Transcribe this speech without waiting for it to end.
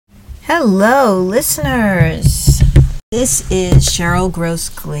Hello, listeners. This is Cheryl Gross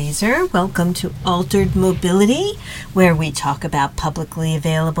Glazer. Welcome to Altered Mobility, where we talk about publicly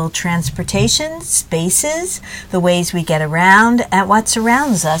available transportation, spaces, the ways we get around, and what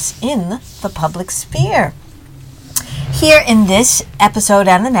surrounds us in the public sphere. Here in this episode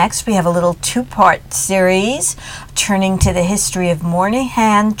and the next, we have a little two-part series turning to the history of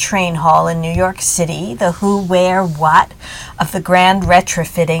Moynihan Train Hall in New York City, the who, where, what of the grand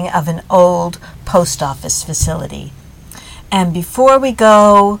retrofitting of an old post office facility. And before we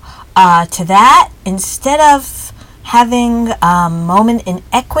go to that, instead of having a moment in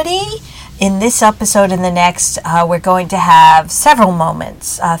equity, in this episode and the next, we're going to have several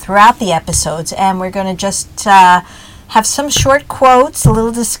moments throughout the episodes, and we're going to just have some short quotes, a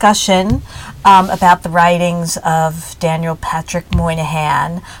little discussion about the writings of Daniel Patrick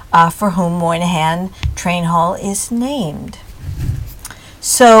Moynihan, for whom Moynihan Train Hall is named.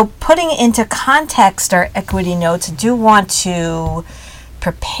 So, putting into context our equity notes, I do want to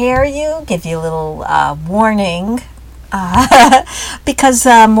prepare you, give you a little warning, because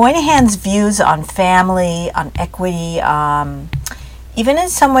Moynihan's views on family, on equity, even in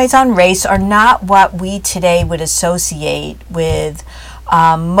some ways on race, are not what we today would associate with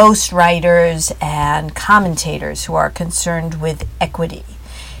most writers and commentators who are concerned with equity.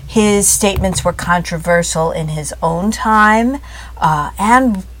 His statements were controversial in his own time,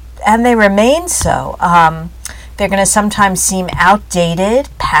 and they remain so. They're going to sometimes seem outdated,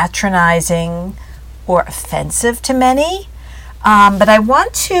 patronizing, or offensive to many, but I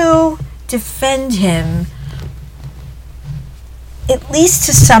want to defend him at least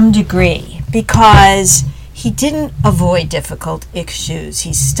to some degree, because he didn't avoid difficult issues.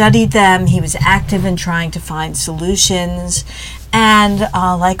 He studied them, he was active in trying to find solutions, and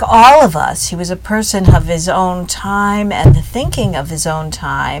like all of us, he was a person of his own time and the thinking of his own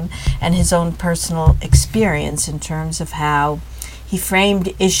time and his own personal experience in terms of how he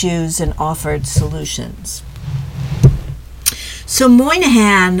framed issues and offered solutions. So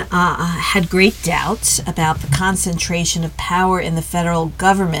Moynihan had great doubts about the concentration of power in the federal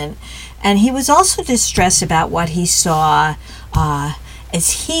government, and he was also distressed about what he saw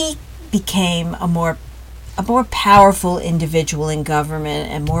as he became a more powerful individual in government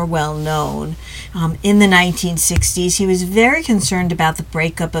and more well known. In the 1960s, he was very concerned about the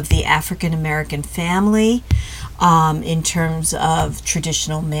breakup of the African American family in terms of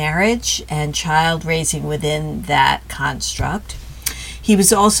traditional marriage and child raising within that construct. He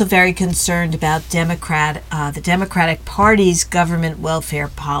was also very concerned about the Democratic Party's government welfare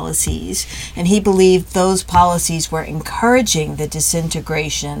policies, and he believed those policies were encouraging the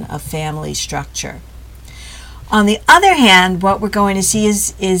disintegration of family structure. On the other hand, what we're going to see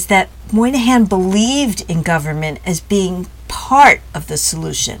is that Moynihan believed in government as being part of the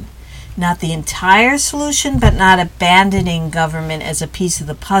solution. Not the entire solution, but not abandoning government as a piece of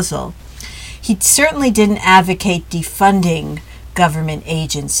the puzzle. He certainly didn't advocate defunding government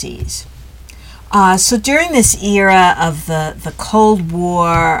agencies. So during this era of the Cold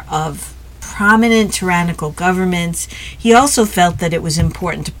War, of prominent tyrannical governments, he also felt that it was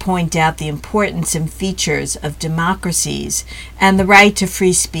important to point out the importance and features of democracies and the right to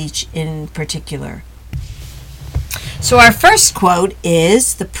free speech in particular. So our first quote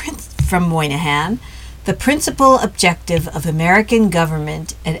is from Moynihan: "The principal objective of American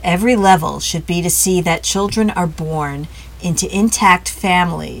government at every level should be to see that children are born into intact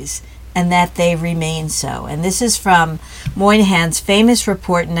families and that they remain so." And this is from Moynihan's famous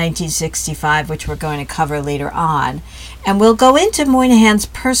report in 1965, which we're going to cover later on. And we'll go into Moynihan's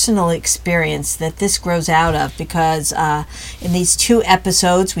personal experience that this grows out of, because in these two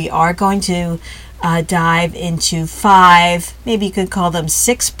episodes we are going to dive into 5, maybe you could call them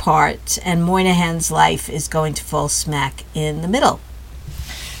 6 parts, and Moynihan's life is going to fall smack in the middle.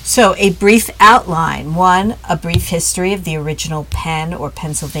 So, a brief outline. 1, a brief history of the original Penn or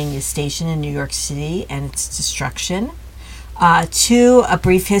Pennsylvania station in New York City and its destruction. 2, a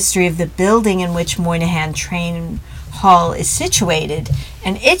brief history of the building in which Moynihan Train Hall is situated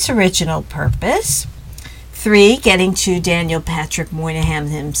and its original purpose. 3, getting to Daniel Patrick Moynihan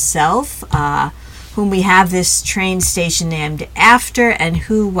himself, whom we have this train station named after, and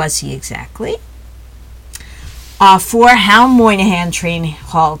who was he exactly. 4, how Moynihan Train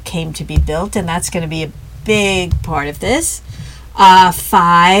Hall came to be built, and that's going to be a big part of this.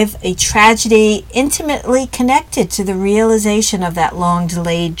 5, a tragedy intimately connected to the realization of that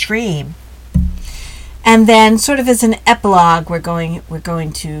long-delayed dream. And then, sort of as an epilogue, we're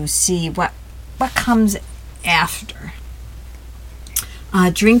going to see what comes after.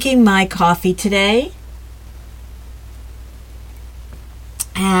 Drinking my coffee today.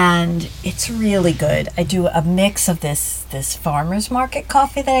 and it's really good. I do a mix of this farmer's market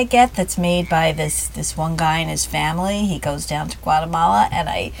coffee that I get that's made by this one guy and his family. He goes down to Guatemala, and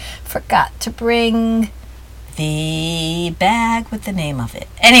I forgot to bring the bag with the name of it.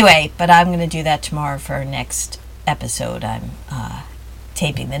 Anyway, but I'm going to do that tomorrow for our next episode. I'm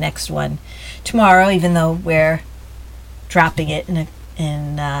taping the next one tomorrow, even though we're dropping it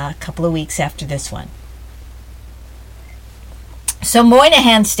in a couple of weeks after this one. So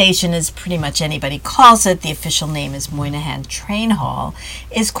Moynihan Station, as pretty much anybody calls it, the official name is Moynihan Train Hall,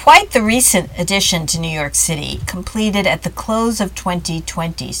 is quite the recent addition to New York City, completed at the close of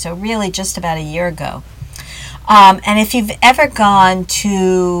 2020, so really just about a year ago. And if you've ever gone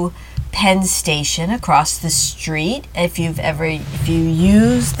to Penn Station across the street, if you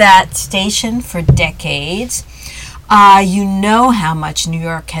used that station for decades, you know how much New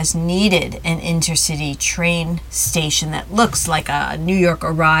York has needed an intercity train station that looks like a New York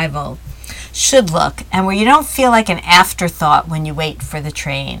arrival should look, and where you don't feel like an afterthought when you wait for the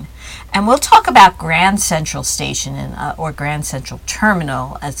train. And we'll talk about Grand Central Station or Grand Central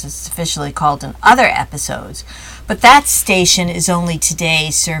Terminal, as it's officially called in other episodes. But that station is only today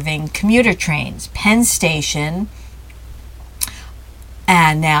serving commuter trains. Penn Station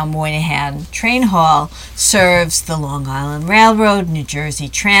and now Moynihan Train Hall serves the Long Island Railroad, New Jersey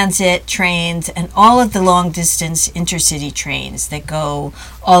Transit trains, and all of the long-distance intercity trains that go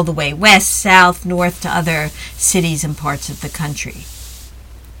all the way west, south, north to other cities and parts of the country.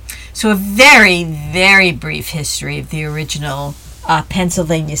 So a very, very brief history of the original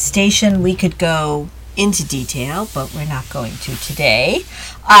Pennsylvania station. We could go into detail, but we're not going to today,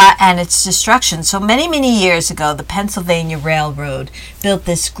 and its destruction. So many, many years ago, the Pennsylvania Railroad built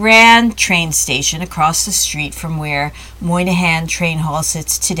this grand train station across the street from where Moynihan Train Hall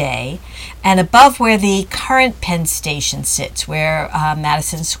sits today, and above where the current Penn Station sits, where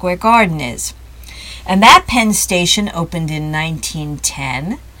Madison Square Garden is. And that Penn Station opened in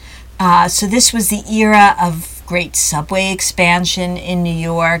 1910. So this was the era of great subway expansion in New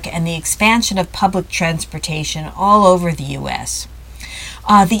York and the expansion of public transportation all over the U.S.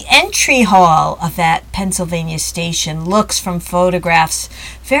 The entry hall of that Pennsylvania station looks from photographs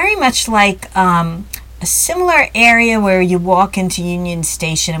very much like a similar area where you walk into Union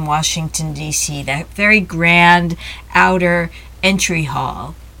Station in Washington, D.C., that very grand outer entry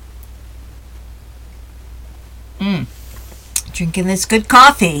hall. Drinking this good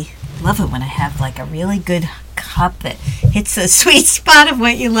coffee. Love it when I have like a really good cup that hits the sweet spot of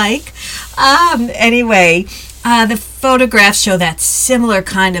what you like. Anyway, the photographs show that similar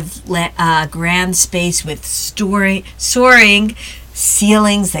kind of grand space with soaring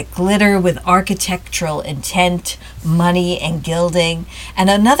ceilings that glitter with architectural intent, money, and gilding. And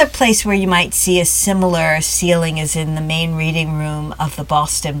another place where you might see a similar ceiling is in the main reading room of the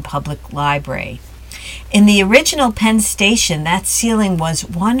Boston Public Library. In the original Penn Station, that ceiling was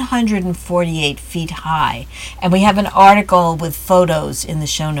 148 feet high, and we have an article with photos in the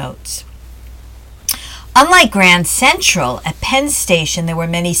show notes. Unlike Grand Central, at Penn Station there were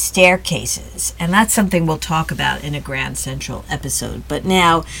many staircases, and that's something we'll talk about in a Grand Central episode. But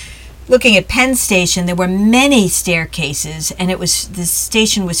now, looking at Penn Station, there were many staircases, and this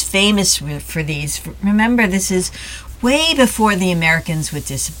station was famous for these. Remember, this is way before the Americans with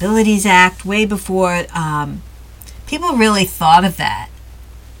Disabilities Act, way before people really thought of that.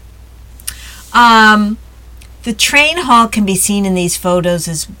 The train hall can be seen in these photos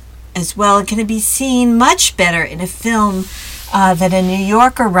as well. It can be seen much better in a film that a New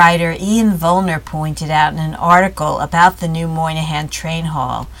Yorker writer, Ian Vollner, pointed out in an article about the new Moynihan Train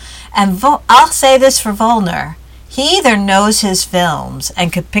Hall. And I'll say this for Vollner. He either knows his films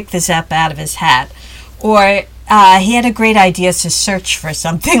and could pick this up out of his hat, or he had a great idea to search for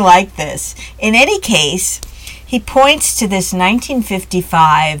something like this. In any case, he points to this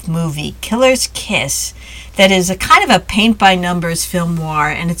 1955 movie, Killer's Kiss, that is a kind of a paint-by-numbers film noir,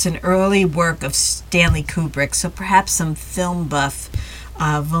 and it's an early work of Stanley Kubrick, so perhaps some film buff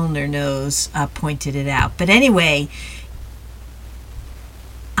Vollner knows pointed it out. But anyway,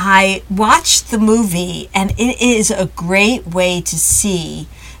 I watched the movie, and it is a great way to see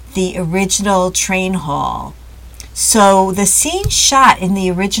the original train hall. So the scenes shot in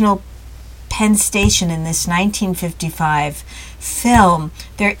the original Penn Station in this 1955 film,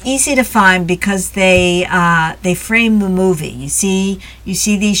 they're easy to find because they frame the movie. You see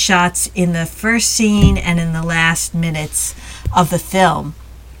these shots in the first scene and in the last minutes of the film.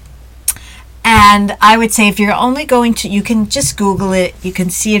 And I would say if you're only going to, you can just Google it. You can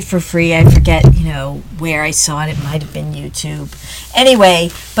see it for free. I forget, where I saw it. It might have been YouTube.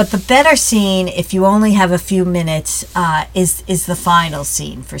 Anyway, but the better scene, if you only have a few minutes, is the final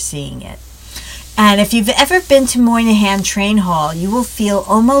scene for seeing it. And if you've ever been to Moynihan Train Hall, you will feel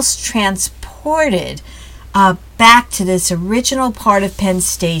almost transported back to this original part of Penn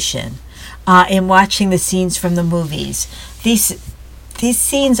Station in watching the scenes from the movies. These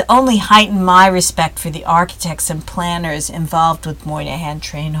scenes only heighten my respect for the architects and planners involved with Moynihan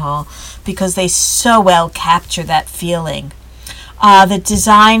Train Hall because they so well capture that feeling. The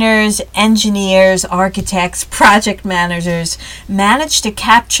designers, engineers, architects, project managers managed to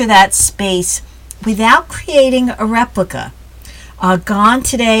capture that space without creating a replica. Gone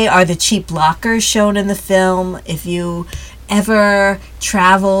today are the cheap lockers shown in the film. If you ever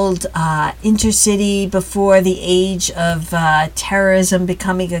traveled intercity before the age of terrorism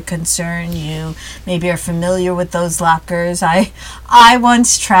becoming a concern, you maybe are familiar with those lockers. I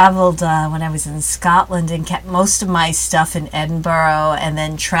once traveled when I was in Scotland and kept most of my stuff in Edinburgh, and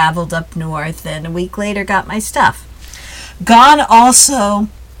then traveled up north, and a week later got my stuff. Gone also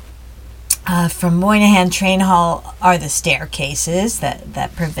from Moynihan Train Hall are the staircases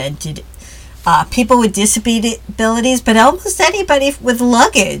that prevented people with disabilities, but almost anybody with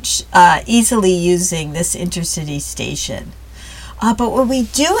luggage, easily using this intercity station. But what we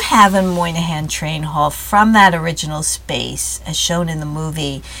do have in Moynihan Train Hall from that original space, as shown in the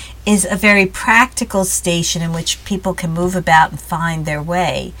movie, is a very practical station in which people can move about and find their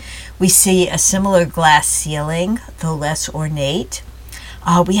way. We see a similar glass ceiling, though less ornate.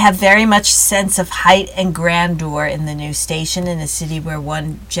 We have very much sense of height and grandeur in the new station in a city where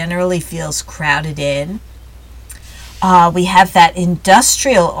one generally feels crowded in. We have that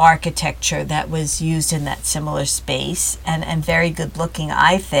industrial architecture that was used in that similar space, and very good looking,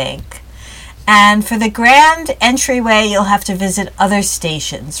 I think. And for the grand entryway, you'll have to visit other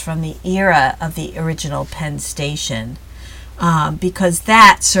stations from the era of the original Penn Station, because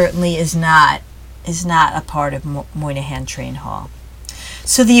that certainly is not a part of Moynihan Train Hall.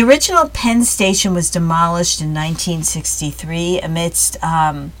 So the original Penn Station was demolished in 1963 amidst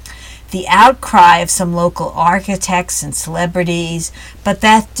the outcry of some local architects and celebrities, but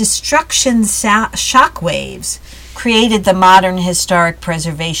that destruction shockwaves created the modern historic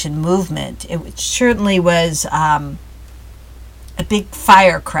preservation movement. It certainly was a big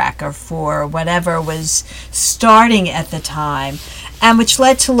firecracker for whatever was starting at the time, and which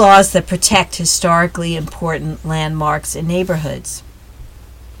led to laws that protect historically important landmarks and neighborhoods.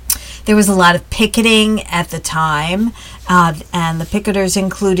 There was a lot of picketing at the time, and the picketers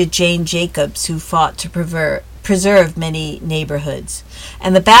included Jane Jacobs, who fought to preserve many neighborhoods.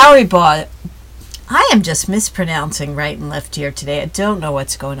 And the Bowery Boys, I am just mispronouncing right and left here today. I don't know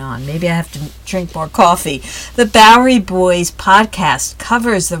what's going on. Maybe I have to drink more coffee. The Bowery Boys podcast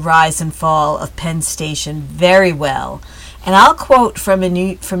covers the rise and fall of Penn Station very well. And I'll quote from the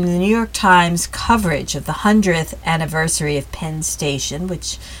New York Times coverage of the 100th anniversary of Penn Station,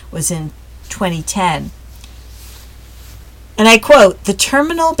 which was in 2010. And I quote, "The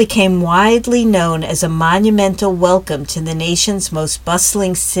terminal became widely known as a monumental welcome to the nation's most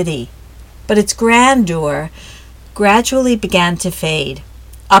bustling city, but its grandeur gradually began to fade.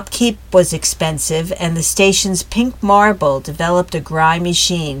 Upkeep was expensive, and the station's pink marble developed a grimy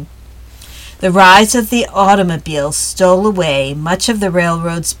sheen. The rise of the automobile stole away much of the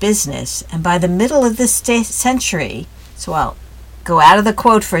railroad's business, and by the middle of this century," so I'll go out of the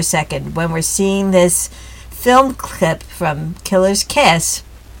quote for a second, when we're seeing this film clip from Killer's Kiss,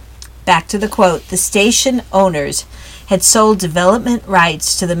 back to the quote, "The station owners had sold development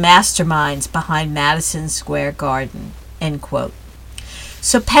rights to the masterminds behind Madison Square Garden," end quote.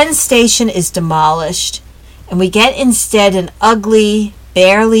 So Penn Station is demolished, and we get instead an ugly,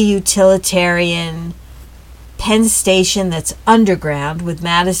 barely utilitarian Penn Station that's underground, with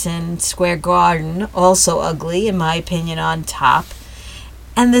Madison Square Garden, also ugly in my opinion, on top.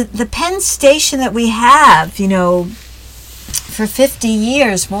 And the Penn Station that we have, for 50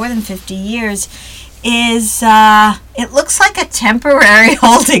 years, more than 50 years, is, it looks like a temporary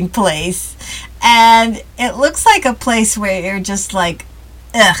holding place. And it looks like a place where you're just like,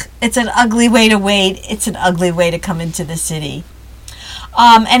 ugh, it's an ugly way to wait. It's an ugly way to come into the city.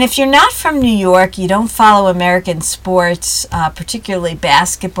 And if you're not from New York, you don't follow American sports, particularly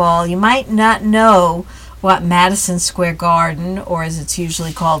basketball, you might not know what Madison Square Garden, or as it's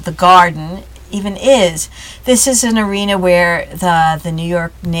usually called, the Garden, even is. This is an arena where the New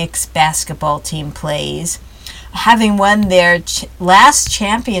York Knicks basketball team plays, having won their last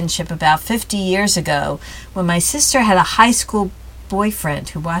championship about 50 years ago, when my sister had a high school boyfriend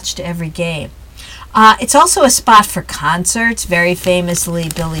who watched every game. It's also a spot for concerts, very famously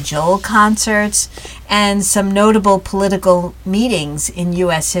Billy Joel concerts, and some notable political meetings in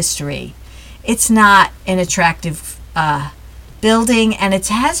U.S. history. It's not an attractive building, and it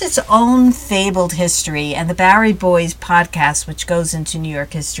has its own fabled history, and the Bowery Boys podcast, which goes into New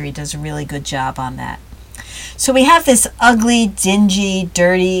York history, does a really good job on that. So we have this ugly, dingy,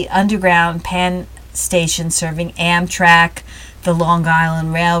 dirty underground Penn station serving Amtrak, the Long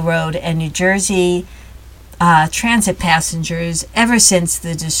Island Railroad, and New Jersey transit passengers ever since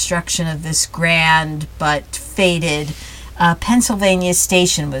the destruction of this grand but faded Pennsylvania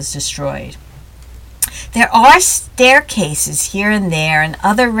station was destroyed. There are staircases here and there and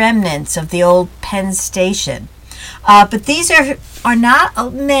other remnants of the old Penn station, but these are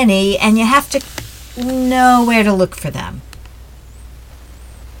not many, and you have to know where to look for them.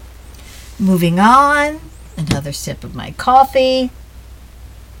 Moving on, another sip of my coffee.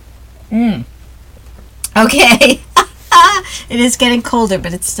 Okay. It is getting colder,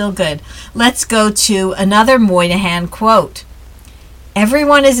 but it's still good. Let's go to another Moynihan quote.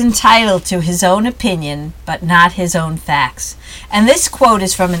 Everyone is entitled to his own opinion, but not his own facts. And this quote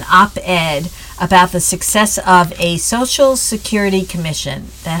is from an op-ed about the success of a Social Security Commission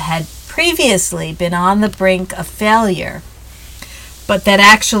that had previously been on the brink of failure, but that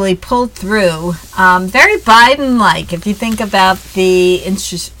actually pulled through. Very Biden-like, if you think about the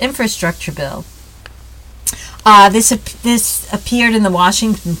infrastructure bill. This appeared in the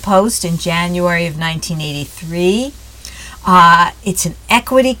Washington Post in January of 1983. It's an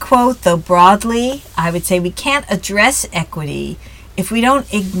equity quote, though broadly, I would say we can't address equity if we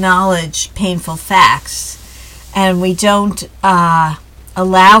don't acknowledge painful facts and we don't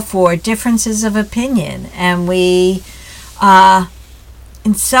allow for differences of opinion, and we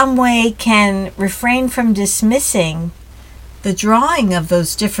in some way can refrain from dismissing the drawing of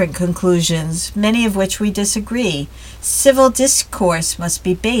those different conclusions, many of which we disagree. Civil discourse must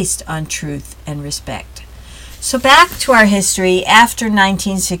be based on truth and respect. So back to our history. After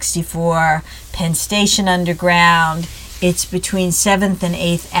 1964, Penn Station Underground, it's between 7th and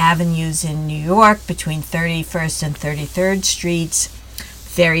 8th Avenues in New York, between 31st and 33rd Streets,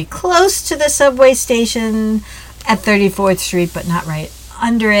 very close to the subway station at 34th Street, but not right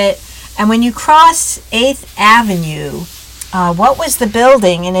under it. And when you cross 8th Avenue, what was the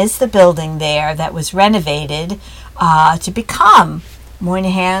building, and is the building there, that was renovated to become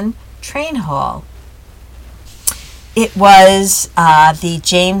Moynihan Train Hall? It was the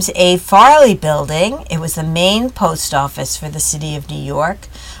James A. Farley building. It was the main post office for the city of New York.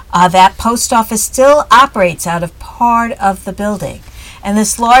 That post office still operates out of part of the building. And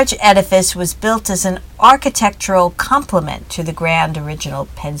this large edifice was built as an architectural complement to the grand original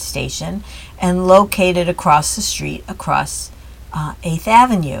Penn Station and located across the street across 8th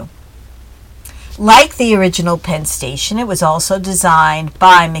Avenue. Like the original Penn Station, it was also designed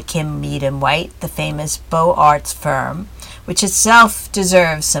by McKim, Mead & White, the famous Beaux Arts firm, which itself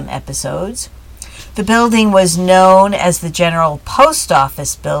deserves some episodes. The building was known as the General Post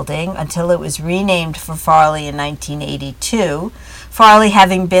Office Building until it was renamed for Farley in 1982, Farley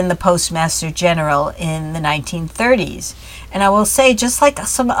having been the Postmaster General in the 1930s. And I will say, just like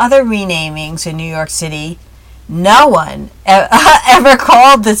some other renamings in New York City, no one ever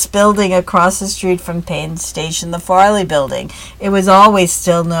called this building across the street from Penn Station the Farley Building. It was always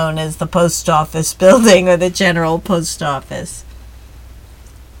still known as the Post Office Building or the General Post Office.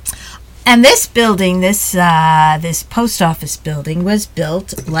 And this building, this post office building, was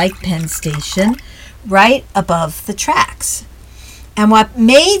built, like Penn Station, right above the tracks. And what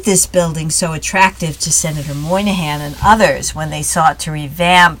made this building so attractive to Senator Moynihan and others when they sought to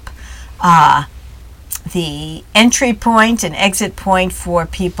revamp the entry point and exit point for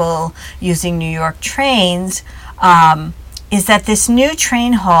people using New York trains is that this new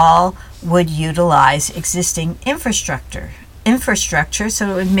train hall would utilize existing infrastructure,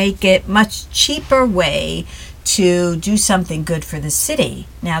 so it would make it much cheaper way to do something good for the city.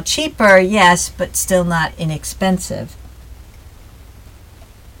 Now, cheaper, yes, but still not inexpensive.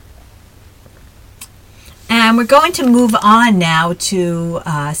 And we're going to move on now to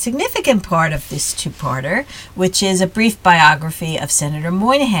a significant part of this two-parter, which is a brief biography of Senator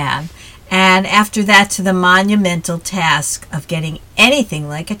Moynihan. And after that, to the monumental task of getting anything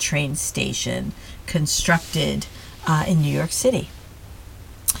like a train station constructed in New York City.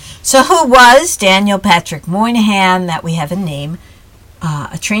 So who was Daniel Patrick Moynihan, that we have a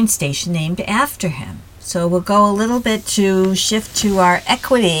train station named after him? So we'll go a little bit to shift to our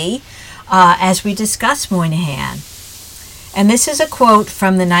equity as we discuss Moynihan. And this is a quote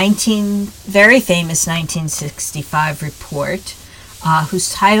from the very famous 1965 report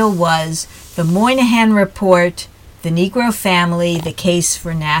whose title was The Moynihan Report, The Negro Family, The Case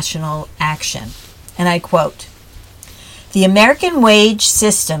for National Action. And I quote, "The American wage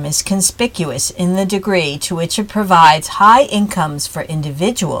system is conspicuous in the degree to which it provides high incomes for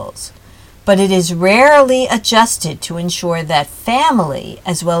individuals, but it is rarely adjusted to ensure that family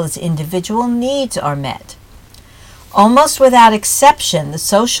as well as individual needs are met. Almost without exception, the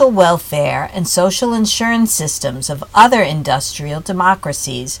social welfare and social insurance systems of other industrial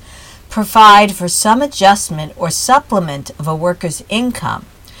democracies provide for some adjustment or supplement of a worker's income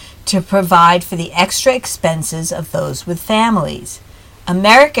to provide for the extra expenses of those with families.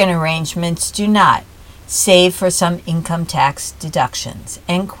 American arrangements do not, save for some income tax deductions."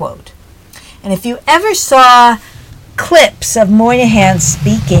 End quote. And if you ever saw clips of Moynihan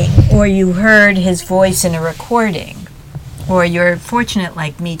speaking, or you heard his voice in a recording, or you're fortunate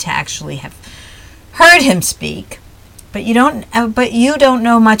like me to actually have heard him speak, but you don't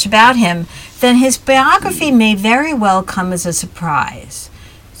know much about him, then his biography may very well come as a surprise.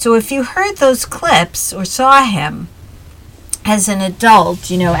 So if you heard those clips or saw him as an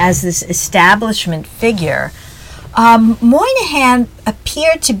adult, as this establishment figure, Moynihan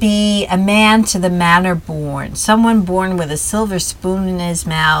appeared to be a man to the manner born, someone born with a silver spoon in his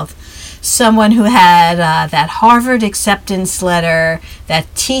mouth, someone who had that Harvard acceptance letter,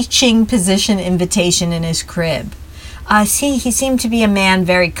 that teaching position invitation in his crib. He seemed to be a man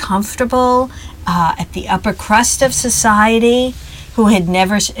very comfortable at the upper crust of society, who had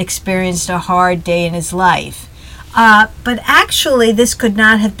never experienced a hard day in his life. But actually, this could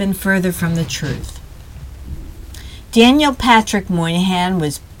not have been further from the truth. Daniel Patrick Moynihan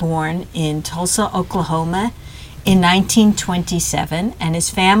was born in Tulsa, Oklahoma in 1927, and his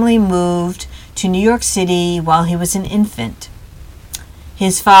family moved to New York City while he was an infant.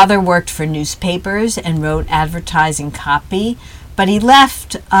 His father worked for newspapers and wrote advertising copy, but he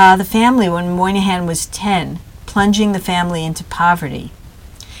left the family when Moynihan was 10, plunging the family into poverty.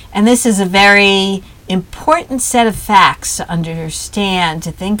 And this is a very important set of facts to understand,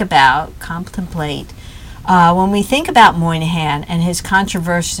 to think about, contemplate, when we think about Moynihan and his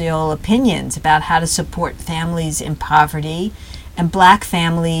controversial opinions about how to support families in poverty, and black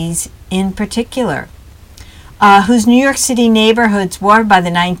families in particular, whose New York City neighborhoods were by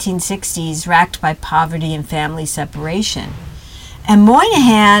the 1960s racked by poverty and family separation. And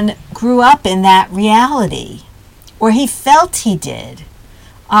Moynihan grew up in that reality, or he felt he did.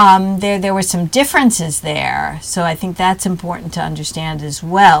 There were some differences there, so I think that's important to understand as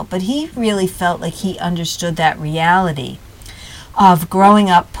well. But he really felt like he understood that reality of growing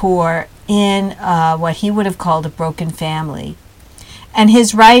up poor in what he would have called a broken family. And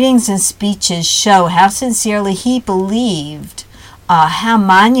his writings and speeches show how sincerely he believed how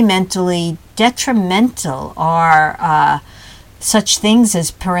monumentally detrimental are such things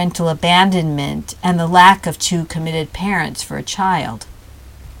as parental abandonment and the lack of two committed parents for a child.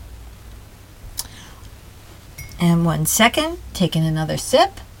 And 1 second, taking another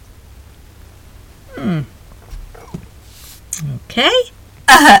sip. Okay.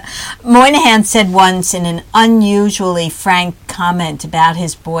 Moynihan said once in an unusually frank comment about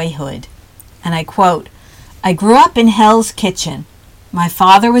his boyhood, and I quote, "I grew up in Hell's Kitchen. My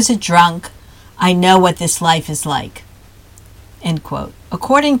father was a drunk. I know what this life is like." End quote.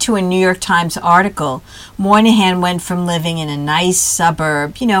 According to a New York Times article, Moynihan went from living in a nice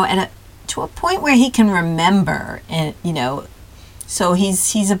suburb, to a point where he can remember, and so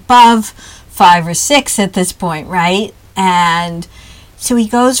he's above 5 or 6 at this point, right? And so he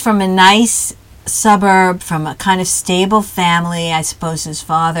goes from a nice suburb, from a kind of stable family. I suppose his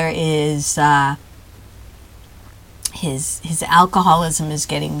father is his alcoholism is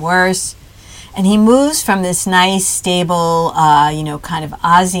getting worse, and he moves from this nice stable kind of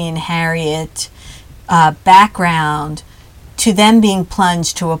Ozzie and Harriet background to them being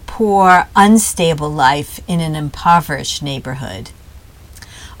plunged to a poor, unstable life in an impoverished neighborhood.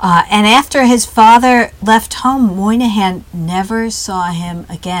 And after his father left home, Moynihan never saw him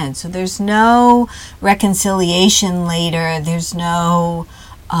again. So there's no reconciliation later. There's no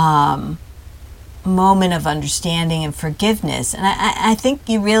moment of understanding and forgiveness. And I think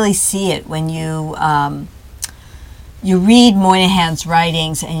you really see it when you read Moynihan's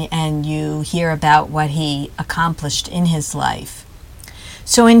writings and you hear about what he accomplished in his life.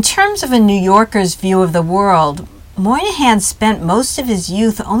 So in terms of a New Yorker's view of the world, Moynihan spent most of his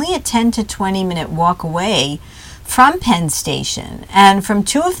youth only a 10 to 20 minute walk away from Penn Station and from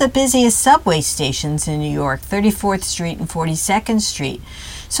two of the busiest subway stations in New York, 34th Street and 42nd Street.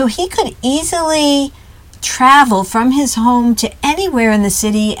 So he could easily travel from his home to anywhere in the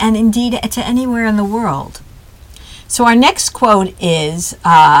city and indeed to anywhere in the world. So our next quote is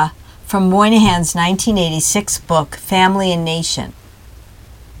from Moynihan's 1986 book, Family and Nation,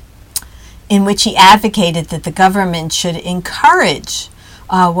 in which he advocated that the government should encourage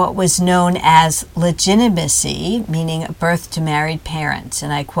what was known as legitimacy, meaning a birth to married parents.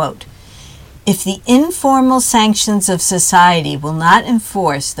 And I quote, "If the informal sanctions of society will not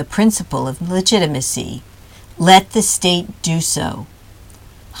enforce the principle of legitimacy, let the state do so.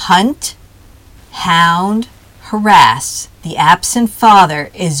 Hunt, hound, harass the absent father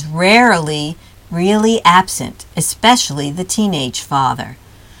is rarely really absent, especially the teenage father,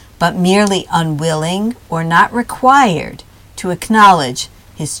 but merely unwilling or not required to acknowledge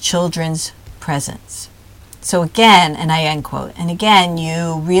his children's presence." So again, and I end quote, and again,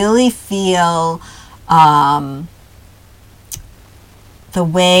 you really feel the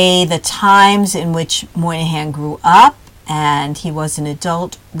way the times in which Moynihan grew up and he was an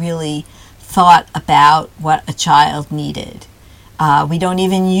adult really thought about what a child needed. We don't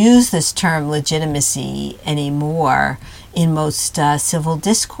even use this term legitimacy anymore in most civil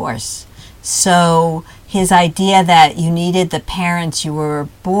discourse. So his idea that you needed the parents you were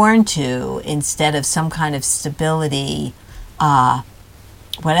born to instead of some kind of stability,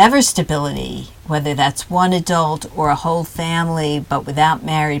 whatever stability, whether that's one adult or a whole family but without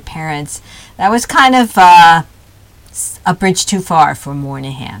married parents, that was kind of a bridge too far for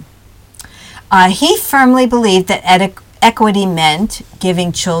Moynihan. He firmly believed that equity meant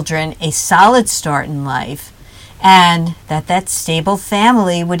giving children a solid start in life, and that stable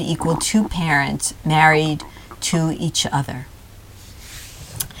family would equal two parents married to each other.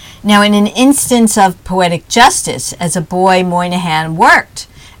 Now, in an instance of poetic justice, as a boy, Moynihan worked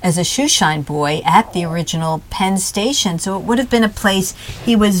as a shoeshine boy at the original Penn Station, so it would have been a place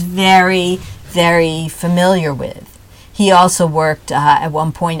he was very, very familiar with. He also worked at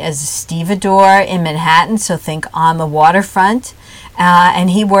one point as a stevedore in Manhattan, so think on the waterfront, and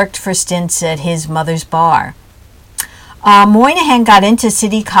he worked for stints at his mother's bar. Moynihan got into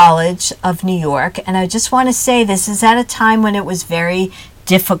City College of New York, and I just want to say this is at a time when it was very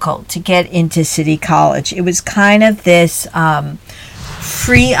difficult to get into City College. It was kind of this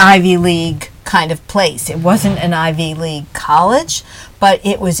free Ivy League kind of place. It wasn't an Ivy League college, but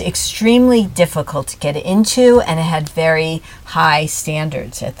it was extremely difficult to get into, and it had very high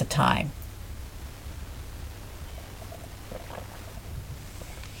standards at the time.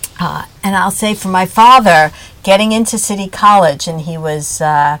 And I'll say for my father, getting into City College, and he was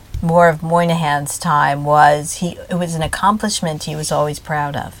more of Moynihan's time, it was an accomplishment he was always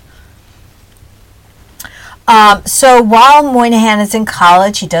proud of. So while Moynihan is in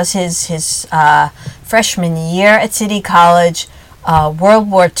college, he does his freshman year at City College.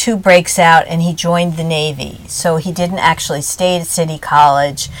 World War II breaks out and he joined the Navy. So he didn't actually stay at City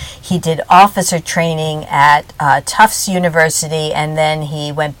College. He did officer training at Tufts University, and then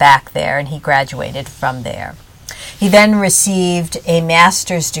he went back there and he graduated from there. He then received a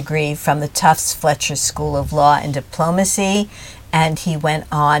master's degree from the Tufts Fletcher School of Law and Diplomacy, and he went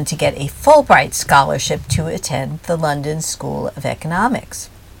on to get a Fulbright scholarship to attend the London School of Economics.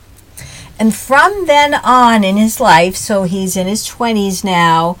 And from then on in his life, so he's in his 20s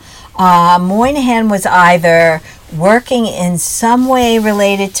now, Moynihan was either working in some way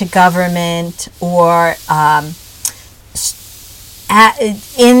related to government or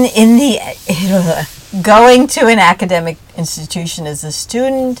going to an academic institution as a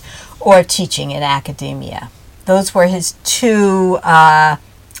student or teaching in academia. Those were his two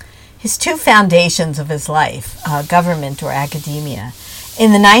foundations of his life, government or academia.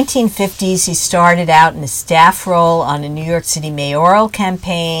 In the 1950s, he started out in a staff role on a New York City mayoral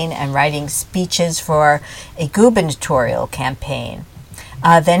campaign and writing speeches for a gubernatorial campaign.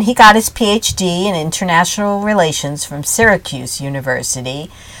 Then he got his PhD in international relations from Syracuse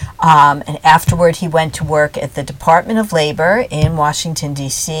University, and afterward he went to work at the Department of Labor in Washington,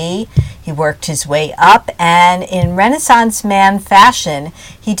 D.C. He worked his way up, and in Renaissance man fashion,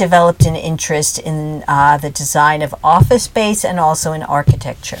 he developed an interest in the design of office space and also in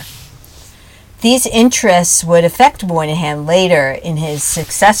architecture. These interests would affect Moynihan later in his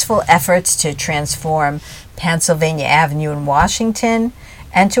successful efforts to transform Pennsylvania Avenue in Washington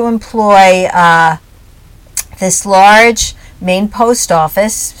and to employ this large main post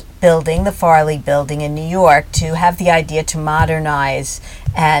office building, the Farley Building in New York, to have the idea to modernize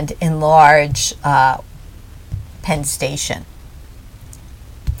and enlarge Penn Station.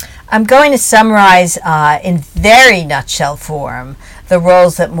 I'm going to summarize in very nutshell form the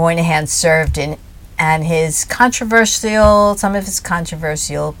roles that Moynihan served in and some of his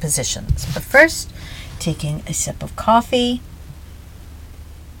controversial positions. But first, taking a sip of coffee.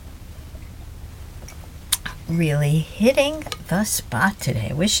 really hitting the spot today.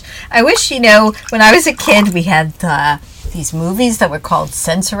 I wish, when I was a kid, we had these movies that were called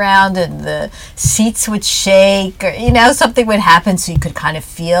Sense Around, and the seats would shake, or, something would happen so you could kind of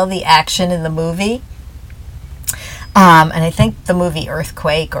feel the action in the movie. And I think the movie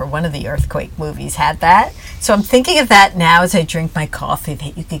Earthquake, or one of the Earthquake movies, had that. So I'm thinking of that now as I drink my coffee,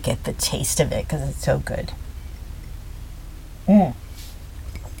 that you could get the taste of it because it's so good.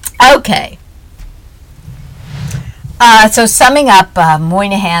 Okay. So summing up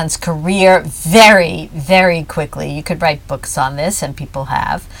Moynihan's career very, very quickly. You could write books on this, and people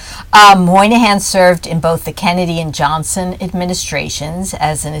have. Moynihan served in both the Kennedy and Johnson administrations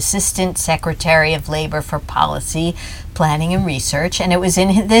as an Assistant Secretary of Labor for Policy, Planning and Research, and it was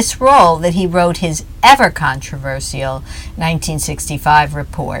in this role that he wrote his ever-controversial 1965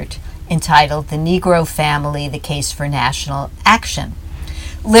 report entitled The Negro Family, The Case for National Action.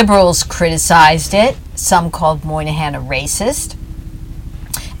 Liberals criticized it. Some called Moynihan a racist.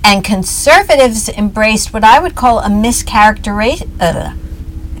 And conservatives embraced what I would call a mischaracterization.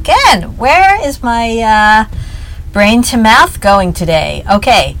 Again, where is my brain to mouth going today?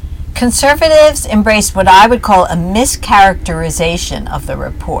 Okay. Conservatives embraced what I would call a mischaracterization of the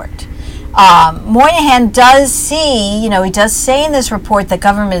report. Moynihan does see, he does say in this report that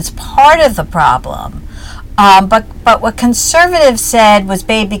government is part of the problem. But what conservatives said was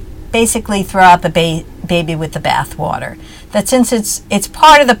basically throw out the baby with the bathwater. That since it's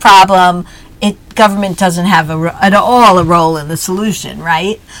part of the problem, government doesn't have at all a role in the solution,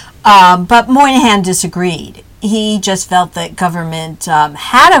 right? But Moynihan disagreed. He just felt that government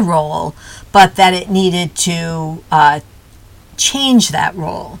had a role, but that it needed to change that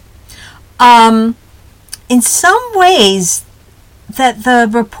role. In some ways, that the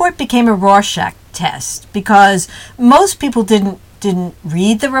report became a Rorschach test, because most people didn't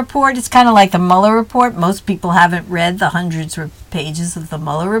read the report. It's kind of like the Mueller report. Most people haven't read the hundreds of pages of the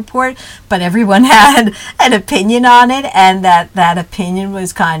Mueller report, but everyone had an opinion on it, and that opinion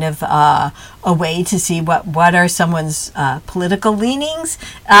was kind of a way to see what are someone's political leanings.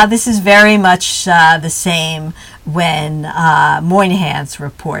 This is very much the same when Moynihan's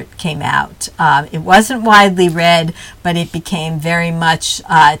report came out. It wasn't widely read, but it became very much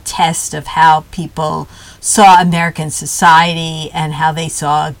a test of how people saw American society and how they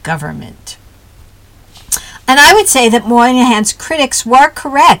saw government. And I would say that Moynihan's critics were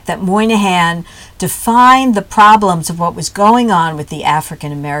correct, that Moynihan defined the problems of what was going on with the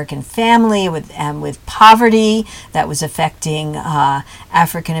African American family and with poverty that was affecting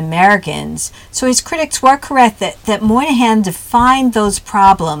African Americans. So his critics were correct that Moynihan defined those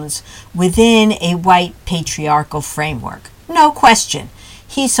problems within a white patriarchal framework. No question.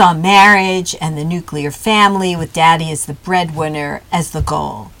 He saw marriage and the nuclear family with daddy as the breadwinner as the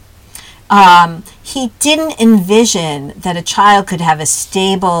goal. He didn't envision that a child could have a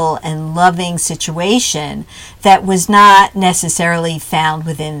stable and loving situation that was not necessarily found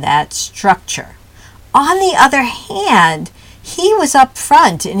within that structure. On the other hand, he was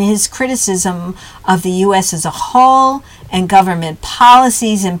upfront in his criticism of the U.S. as a whole and government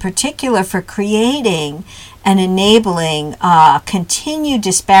policies in particular for creating and enabling continued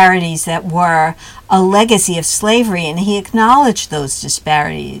disparities that were a legacy of slavery, and he acknowledged those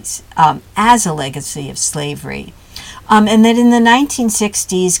disparities as a legacy of slavery. And that in the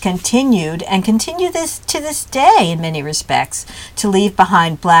 1960s continue this to this day in many respects, to leave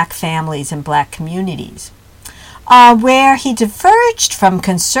behind black families and black communities. Where he diverged from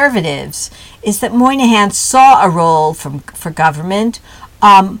conservatives is that Moynihan saw a role for government,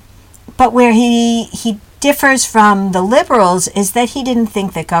 but where he differs from the liberals is that he didn't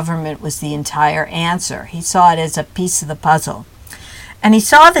think that government was the entire answer. He saw it as a piece of the puzzle. And he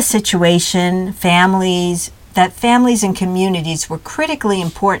saw the situation, families and communities were critically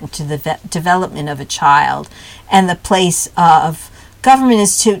important to the development of a child, and the place of government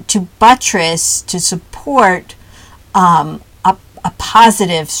is to buttress, to support a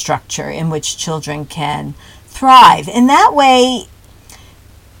positive structure in which children can thrive. In that way,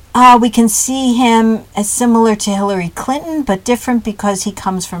 we can see him as similar to Hillary Clinton, but different because he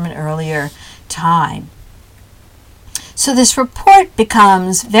comes from an earlier time. So this report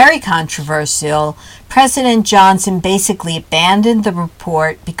becomes very controversial. President Johnson basically abandoned the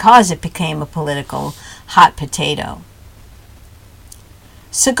report because it became a political hot potato.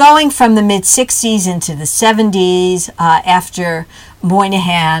 So going from the mid-60s into the 70s, after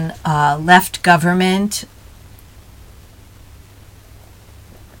Moynihan left government,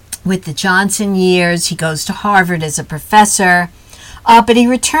 with the Johnson years, he goes to Harvard as a professor, but he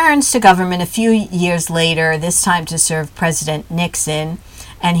returns to government a few years later, this time to serve President Nixon,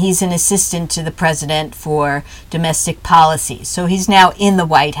 and he's an assistant to the president for domestic policy. So he's now in the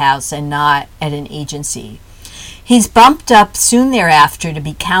White House and not at an agency. He's bumped up soon thereafter to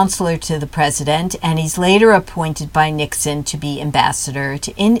be counselor to the president, and he's later appointed by Nixon to be ambassador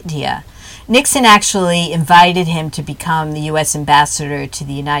to India. Nixon actually invited him to become the U.S. ambassador to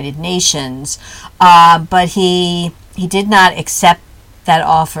the United Nations, but he did not accept that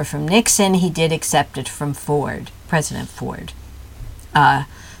offer from Nixon. He did accept it from President Ford,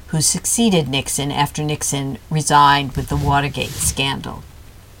 who succeeded Nixon after Nixon resigned with the Watergate scandal.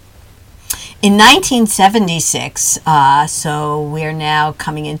 In 1976, so we're now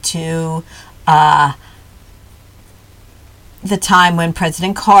coming into the time when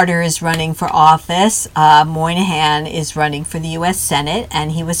President Carter is running for office. Moynihan is running for the U.S. Senate,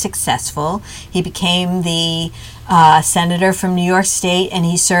 and he was successful. He became the senator from New York State, and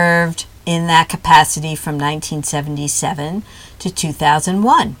he served in that capacity from 1977 to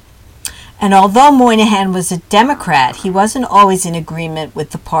 2001. And although Moynihan was a Democrat, he wasn't always in agreement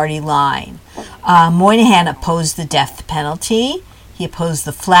with the party line. Moynihan opposed the death penalty, he opposed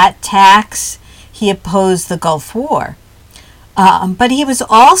the flat tax, he opposed the Gulf War. But he was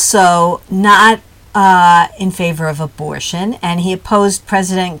also not in favor of abortion, and he opposed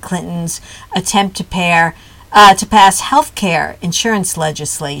President Clinton's attempt to pass health care insurance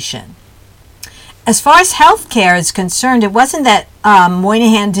legislation. As far as health care is concerned, it wasn't that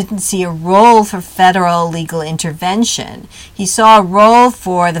Moynihan didn't see a role for federal legal intervention. He saw a role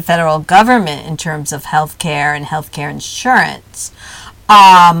for the federal government in terms of health care and health care insurance.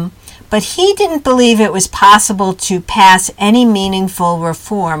 But he didn't believe it was possible to pass any meaningful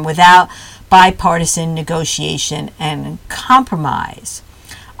reform without bipartisan negotiation and compromise.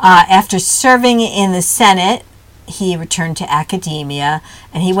 After serving in the Senate, he returned to academia,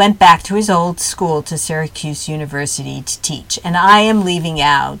 and he went back to his old school, to Syracuse University, to teach. And I am leaving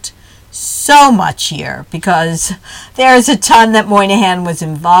out so much here because there is a ton that Moynihan was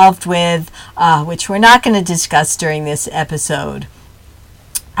involved with, which we're not going to discuss during this episode.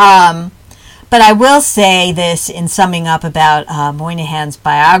 But I will say this in summing up about Moynihan's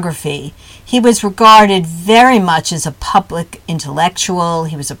biography. He was regarded very much as a public intellectual.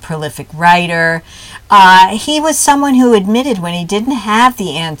 He was a prolific writer. He was someone who admitted when he didn't have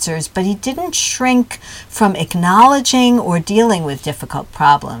the answers, but he didn't shrink from acknowledging or dealing with difficult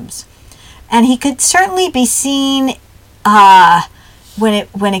problems. And he could certainly be seen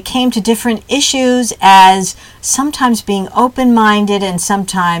when it came to different issues as sometimes being open-minded and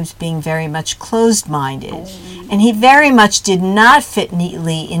sometimes being very much closed-minded. And he very much did not fit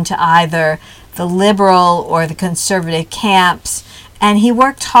neatly into either the liberal or the conservative camps. And he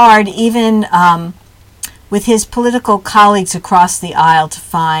worked hard even with his political colleagues across the aisle to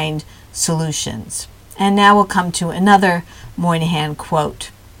find solutions. And now we'll come to another Moynihan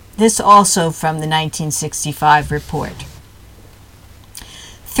quote. This also from the 1965 report.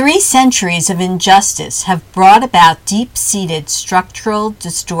 3 centuries of injustice have brought about deep-seated structural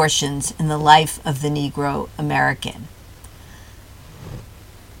distortions in the life of the Negro American.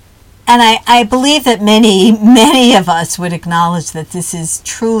 And I believe that many of us would acknowledge that this is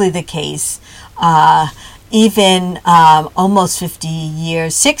truly the case, even almost 50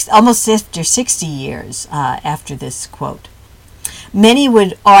 years, almost after 60 years after this quote. Many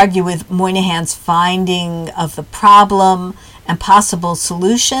would argue with Moynihan's finding of the problem and possible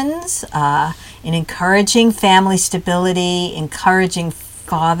solutions in encouraging family stability, encouraging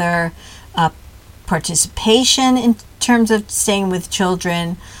father participation in terms of staying with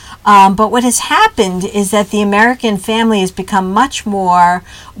children. But what has happened is that the American family has become much more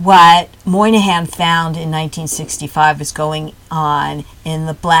what Moynihan found in 1965 was going on in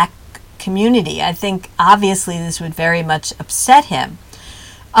the black community. I think obviously this would very much upset him.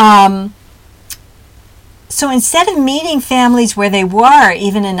 So instead of meeting families where they were,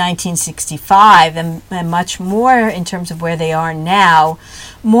 even in 1965, and much more in terms of where they are now,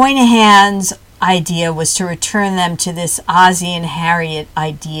 Moynihan's idea was to return them to this Ozzie and Harriet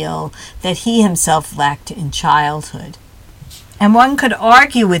ideal that he himself lacked in childhood. And one could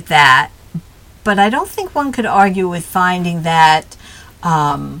argue with that, but I don't think one could argue with finding that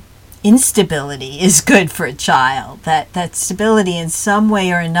instability is good for a child, that stability in some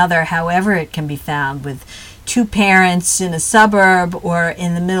way or another, however it can be found, with 2 parents in a suburb or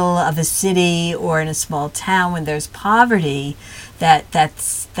in the middle of a city or in a small town when there's poverty, that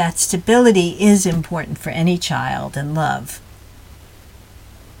stability is important for any child, and love.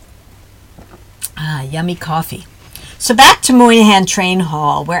 Yummy coffee. So back to Moynihan Train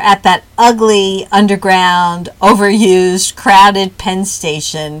Hall. We're at that ugly, underground, overused, crowded Penn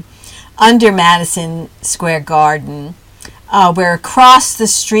Station under Madison Square Garden. Where across the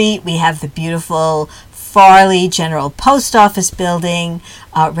street we have the beautiful Farley General Post Office building,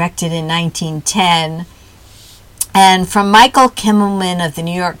 erected in 1910. And from Michael Kimmelman of the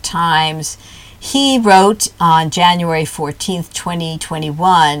New York Times, he wrote on January 14th,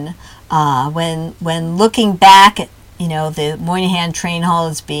 2021, when looking back at, the Moynihan Train Hall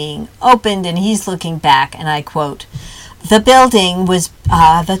is being opened, and he's looking back, and I quote, "The building was,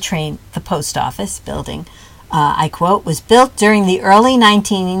 the post office building, I quote, was built during the early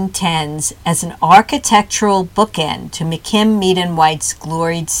 1910s as an architectural bookend to McKim, Mead and White's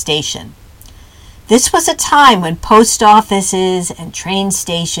gloried station. This was a time when post offices and train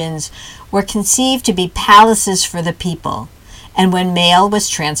stations were conceived to be palaces for the people, and when mail was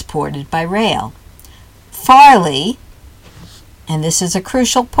transported by rail. Farley," and this is a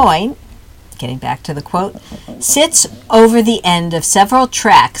crucial point, getting back to the quote, "sits over the end of several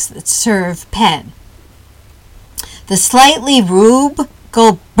tracks that serve Penn. The slightly Rube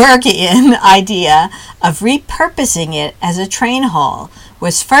Goldbergian idea of repurposing it as a train hall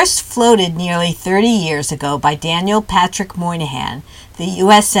was first floated nearly 30 years ago by Daniel Patrick Moynihan, the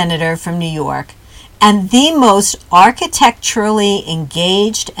U.S. Senator from New York, and the most architecturally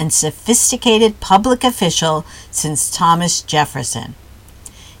engaged and sophisticated public official since Thomas Jefferson.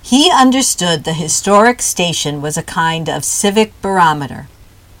 He understood the historic station was a kind of civic barometer.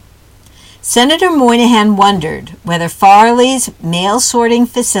 Senator Moynihan wondered whether Farley's mail sorting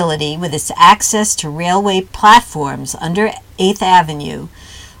facility, with its access to railway platforms under 8th Avenue,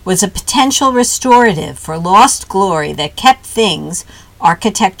 was a potential restorative for lost glory that kept things,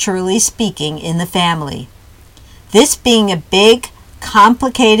 architecturally speaking, in the family. This being a big,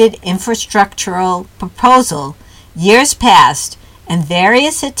 complicated infrastructural proposal, years passed, and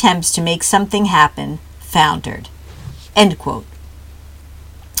various attempts to make something happen foundered." End quote.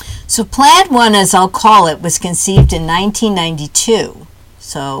 So Plan 1, as I'll call it, was conceived in 1992.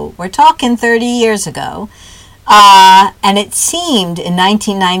 So we're talking 30 years ago. And it seemed in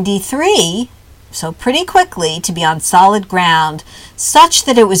 1993, so pretty quickly, to be on solid ground, such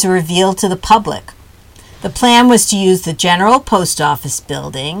that it was revealed to the public. The plan was to use the General Post Office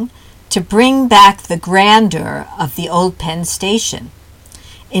building to bring back the grandeur of the old Penn Station.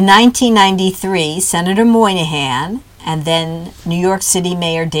 In 1993, Senator Moynihan and then New York City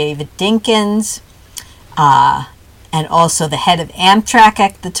Mayor David Dinkins, and also the head of Amtrak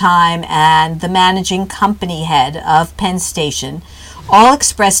at the time and the managing company head of Penn Station, all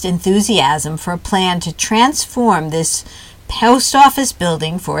expressed enthusiasm for a plan to transform this post office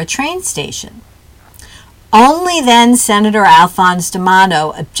building for a train station. Only then Senator Alphonse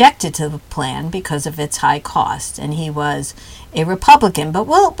D'Amato objected to the plan because of its high cost, and he was a Republican. But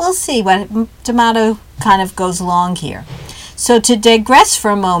we'll see what D'Amato kind of goes along here. So to digress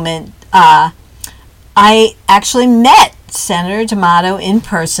for a moment, I actually met Senator D'Amato in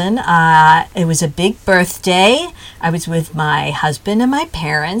person. It was a big birthday. I was with my husband and my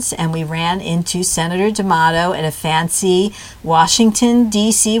parents, and we ran into Senator D'Amato at a fancy Washington,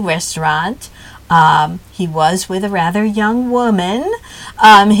 D.C. restaurant. He was with a rather young woman.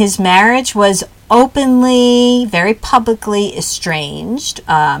 His marriage was openly, very publicly estranged.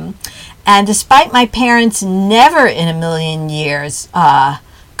 And despite my parents never in a million years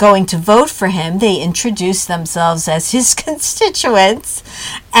going to vote for him, they introduced themselves as his constituents.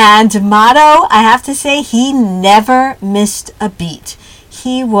 And D'Amato, I have to say, he never missed a beat.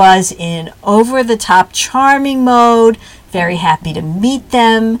 He was in over-the-top charming mode, very happy to meet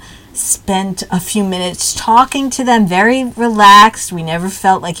them, spent a few minutes talking to them, very relaxed. We never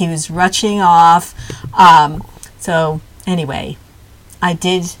felt like he was rushing off. So anyway, I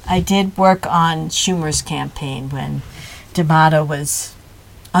did work on Schumer's campaign when D'Amato was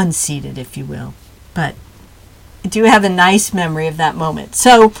unseated, if you will. But I do have a nice memory of that moment.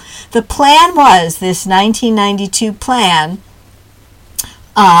 So the plan was this 1992 plan,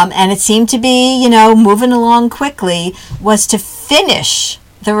 and it seemed to be, moving along quickly, was to finish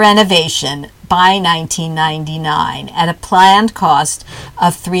the renovation by 1999 at a planned cost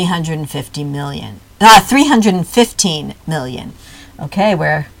of $315 million. Okay,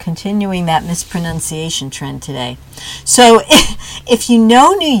 we're continuing that mispronunciation trend today. So if you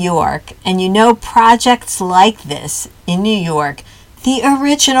know New York and you know projects like this in New York, the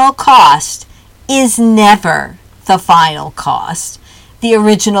original cost is never the final cost. The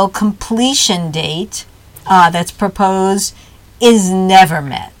original completion date that's proposed is never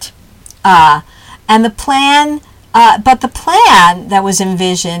met. And the plan, but the plan that was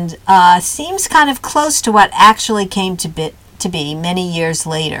envisioned seems kind of close to what actually came to be many years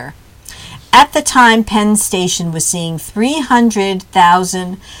later. At the time, Penn Station was seeing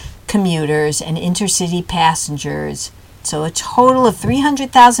 300,000 commuters and intercity passengers So a total of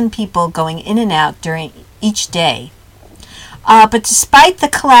 300,000 people going in and out during each day. But despite the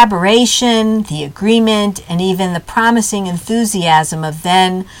collaboration, the agreement, and even the promising enthusiasm of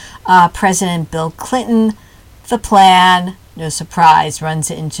then President Bill Clinton, the plan, no surprise,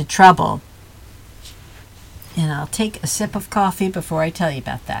 runs into trouble. And I'll take a sip of coffee before I tell you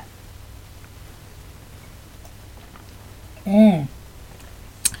about that.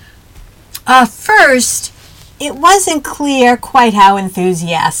 First, it wasn't clear quite how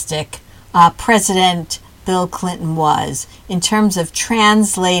enthusiastic President Bill Clinton was in terms of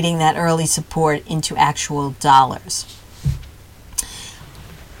translating that early support into actual dollars.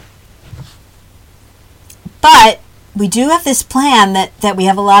 But we do have this plan that we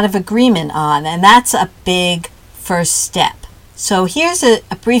have a lot of agreement on, and that's a big first step. So here's a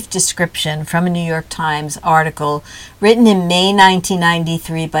brief description from a New York Times article written in May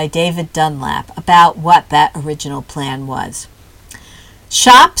 1993 by David Dunlap about what that original plan was.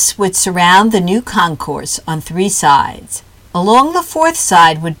 Shops would surround the new concourse on 3 sides. Along the 4th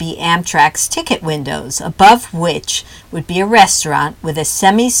side would be Amtrak's ticket windows, above which would be a restaurant with a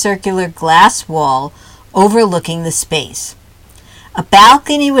semicircular glass wall overlooking the space. A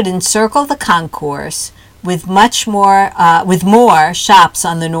balcony would encircle the concourse with more shops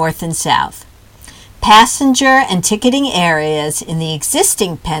on the north and south. Passenger and ticketing areas in the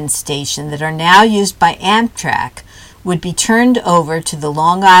existing Penn Station that are now used by Amtrak would be turned over to the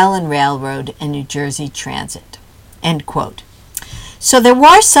Long Island Railroad and New Jersey Transit. End quote. So there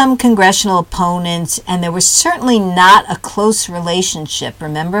were some congressional opponents, and there was certainly not a close relationship.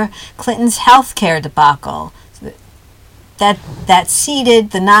 Remember Clinton's health care debacle? That seeded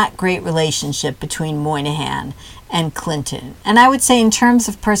the not great relationship between Moynihan and Clinton. And I would say in terms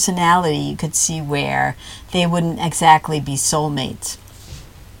of personality, you could see where they wouldn't exactly be soulmates.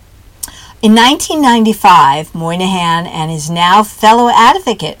 In 1995, Moynihan and his now fellow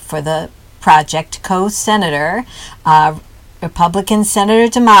advocate for the project, co-senator, Republican Senator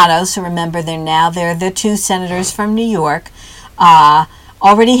D'Amato, so remember they're the 2 senators from New York,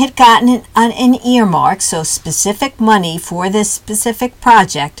 already had gotten an earmark, so specific money for this specific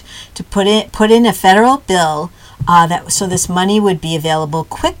project to put in a federal bill so this money would be available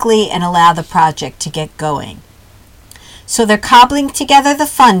quickly and allow the project to get going. So they're cobbling together the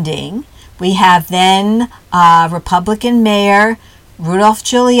funding. We have then Republican Mayor Rudolph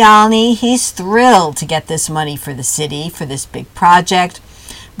Giuliani. He's thrilled to get this money for the city for this big project.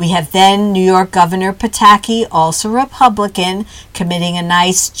 We have then New York Governor Pataki, also Republican, committing a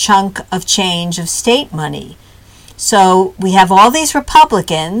nice chunk of change of state money. So we have all these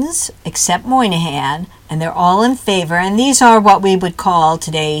Republicans, except Moynihan, and they're all in favor. And these are what we would call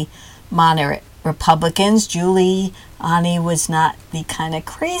today moderate Republicans. Giuliani was not the kind of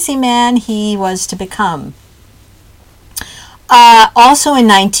crazy man he was to become. Also in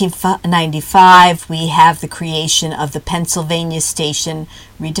 1995, we have the creation of the Pennsylvania Station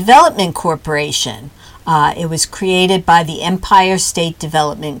Redevelopment Corporation. It was created by the Empire State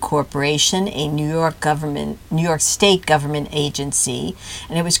Development Corporation, a New York State government agency,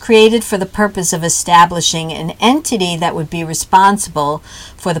 and it was created for the purpose of establishing an entity that would be responsible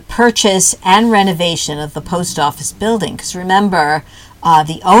for the purchase and renovation of the post office building. Because remember,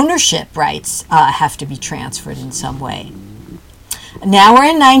 the ownership rights have to be transferred in some way. Now we're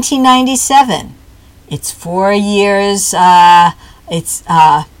in 1997. It's 4 years, 5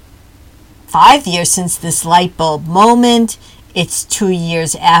 years since this light bulb moment. It's 2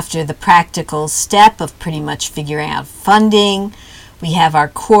 years after the practical step of pretty much figuring out funding. We have our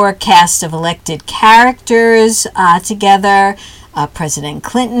core cast of elected characters together, President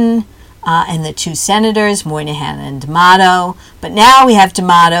Clinton, and the 2 senators, Moynihan and D'Amato. But now we have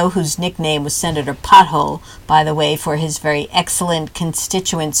D'Amato, whose nickname was Senator Pothole, by the way, for his very excellent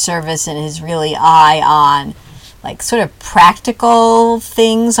constituent service and his really eye on sort of practical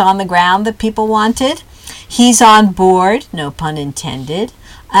things on the ground that people wanted. He's on board, no pun intended.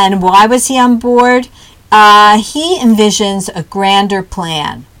 And why was he on board? He envisions a grander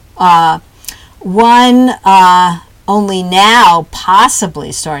plan. One only now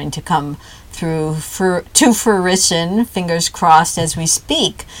possibly starting to come to fruition, fingers crossed as we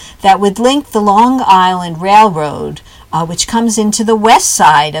speak, that would link the Long Island Railroad, which comes into the west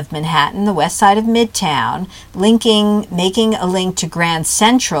side of Manhattan, the west side of Midtown, making a link to Grand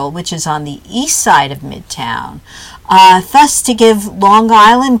Central, which is on the east side of Midtown, thus to give Long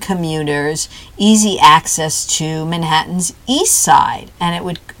Island commuters easy access to Manhattan's east side, and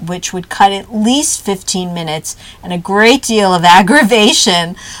which would cut at least 15 minutes and a great deal of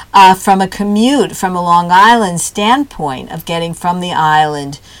aggravation from a commute from a Long Island standpoint of getting from the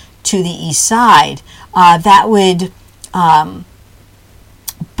island to the east side. That would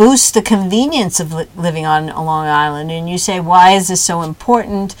boost the convenience of living on Long Island. And you say, why is this so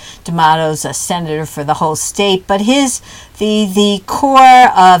important? D'Amato's a senator for the whole state, but the core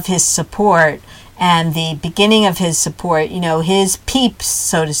of his support and the beginning of his support, his peeps,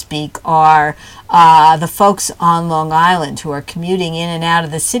 so to speak, are the folks on Long Island who are commuting in and out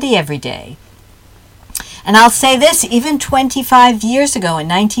of the city every day. And I'll say this, even 25 years ago in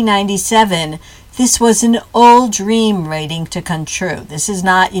 1997, this was an old dream waiting to come true. This is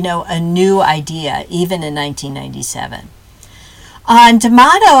not, a new idea, even in 1997. And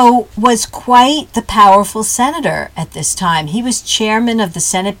D'Amato was quite the powerful senator at this time. He was chairman of the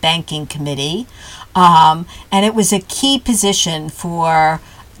Senate Banking Committee, and it was a key position for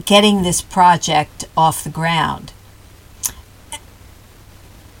getting this project off the ground.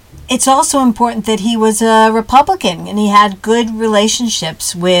 It's also important that he was a Republican and he had good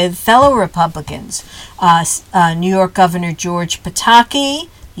relationships with fellow Republicans. New York Governor George Pataki,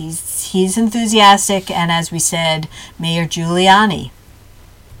 he's enthusiastic, and as we said, Mayor Giuliani.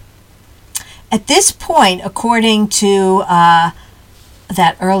 At this point, according to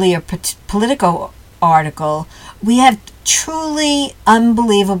that earlier Politico article, we have truly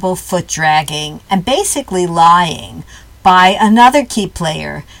unbelievable foot dragging and basically lying by another key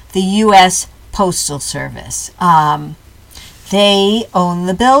player, the U.S. Postal Service. They own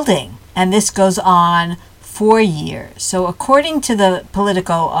the building, and this goes on for years. So according to the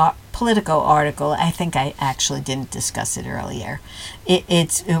Politico article, I think I actually didn't discuss it earlier.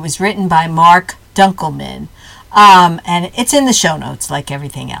 It was written by Mark Dunkelman, and it's in the show notes like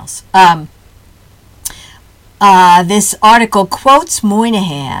everything else. This article quotes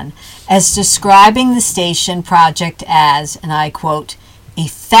Moynihan as describing the station project as, and I quote, a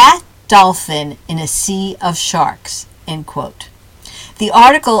fat dolphin in a sea of sharks, end quote. The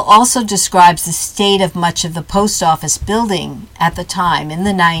article also describes the state of much of the post office building at the time in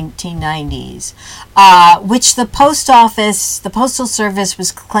the 1990s, which the Postal Service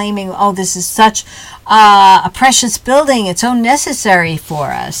was claiming, this is such a precious building, it's so necessary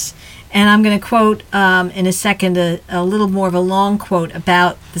for us. And I'm going to quote in a second a little more of a long quote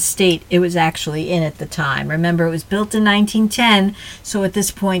about the state it was actually in at the time. Remember, it was built in 1910, so at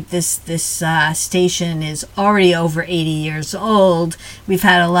this point this station is already over 80 years old. We've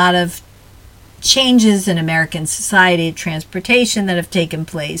had a lot of changes in American society, transportation that have taken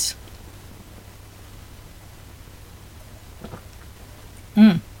place.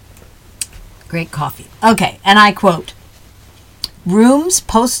 Great coffee. Okay, and I quote, rooms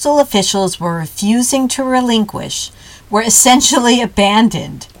postal officials were refusing to relinquish were essentially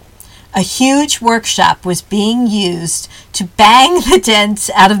abandoned. A huge workshop was being used to bang the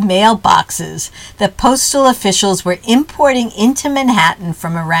dents out of mailboxes that postal officials were importing into Manhattan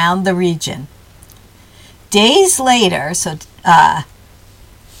from around the region. Days later, I'm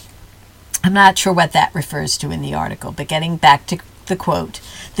not sure what that refers to in the article, but getting back to the quote,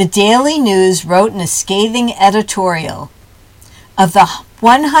 the Daily News wrote in a scathing editorial, of the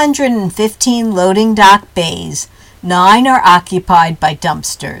 115 loading dock bays, 9 are occupied by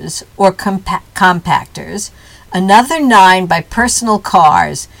dumpsters or compactors, another 9 by personal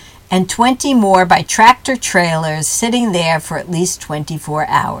cars, and 20 more by tractor trailers sitting there for at least 24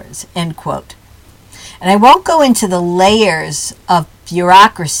 hours, end quote. And I won't go into the layers of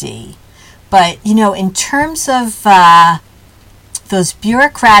bureaucracy, but, in terms of those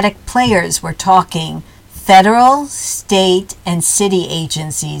bureaucratic players, we're talking federal, state, and city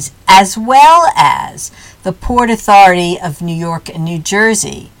agencies, as well as the Port Authority of New York and New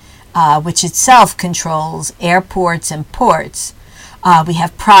Jersey, which itself controls airports and ports. We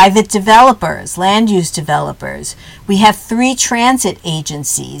have private developers, land use developers. We have 3 transit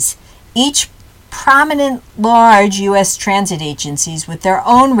agencies, each prominent large U.S. transit agencies with their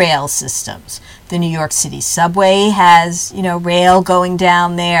own rail systems. The New York City subway has, rail going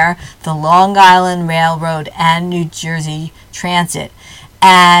down there, the Long Island Railroad, and New Jersey Transit.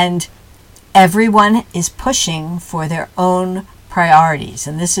 And everyone is pushing for their own priorities.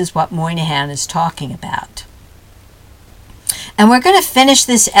 And this is what Moynihan is talking about. And we're going to finish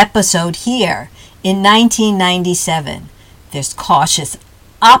this episode here in 1997. There's cautious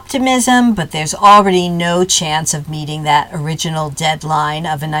optimism, but there's already no chance of meeting that original deadline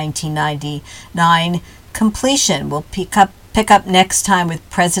of a 1999 completion. We'll pick up next time with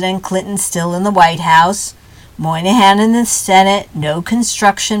President Clinton still in the White House, Moynihan in the Senate, no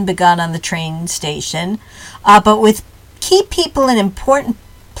construction begun on the train station, but with key people in important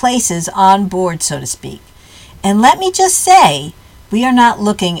places on board, so to speak. And let me just say, we are not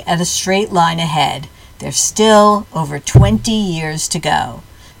looking at a straight line ahead. There's still over 20 years to go.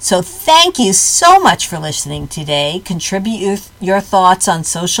 So thank you so much for listening today. Contribute your thoughts on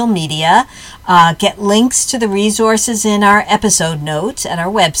social media. Get links to the resources in our episode notes at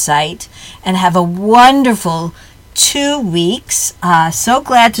our website, and have a wonderful 2 weeks. So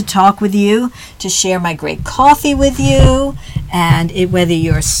glad to talk with you, to share my great coffee with you, and whether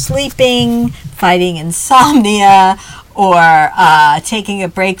you're sleeping, fighting insomnia, or taking a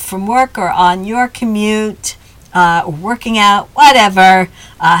break from work, or on your commute, working out, whatever.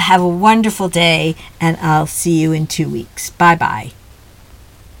 Have a wonderful day, and I'll see you in 2 weeks. Bye-bye.